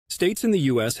States in the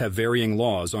U.S. have varying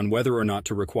laws on whether or not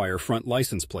to require front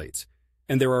license plates,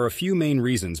 and there are a few main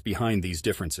reasons behind these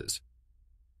differences.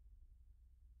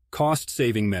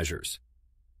 Cost-saving measures.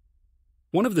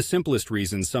 One of the simplest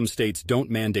reasons some states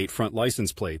don't mandate front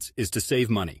license plates is to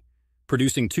save money.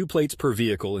 Producing 2 plates per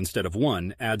vehicle instead of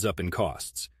 1 adds up in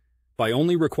costs. By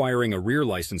only requiring a rear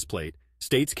license plate,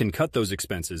 states can cut those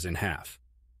expenses in half.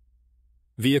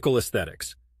 Vehicle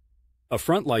aesthetics. A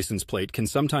front license plate can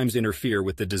sometimes interfere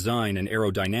with the design and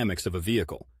aerodynamics of a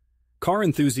vehicle. Car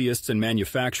enthusiasts and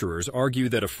manufacturers argue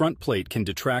that a front plate can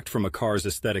detract from a car's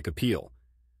aesthetic appeal.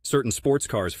 Certain sports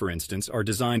cars, for instance, are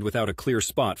designed without a clear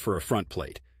spot for a front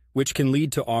plate, which can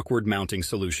lead to awkward mounting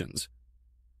solutions.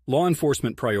 Law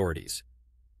enforcement priorities.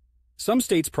 Some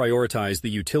states prioritize the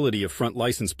utility of front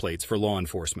license plates for law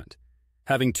enforcement.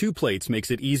 Having 2 plates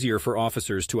makes it easier for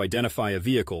officers to identify a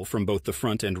vehicle from both the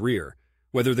front and rear,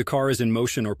 whether the car is in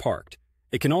motion or parked.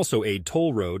 It can also aid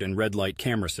toll road and red light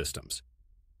camera systems.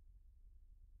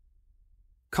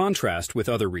 Contrast with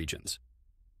other regions.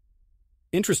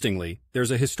 Interestingly,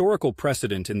 there's a historical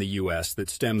precedent in the U.S. that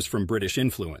stems from British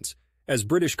influence, as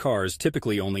British cars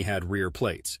typically only had rear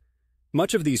plates.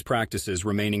 Much of these practices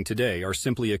remaining today are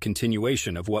simply a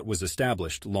continuation of what was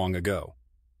established long ago.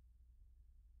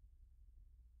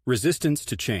 Resistance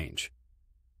to change.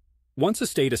 Once a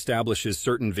state establishes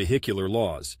certain vehicular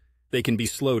laws, they can be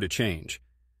slow to change.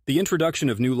 The introduction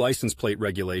of new license plate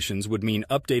regulations would mean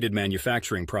updated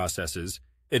manufacturing processes,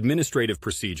 administrative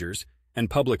procedures, and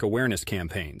public awareness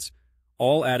campaigns,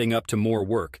 all adding up to more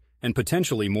work and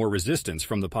potentially more resistance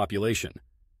from the population.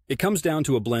 It comes down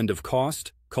to a blend of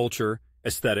cost, culture,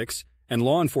 aesthetics, and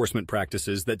law enforcement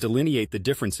practices that delineate the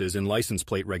differences in license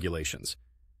plate regulations.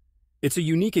 It's a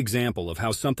unique example of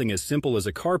how something as simple as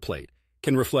a car plate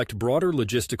can reflect broader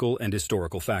logistical and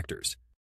historical factors.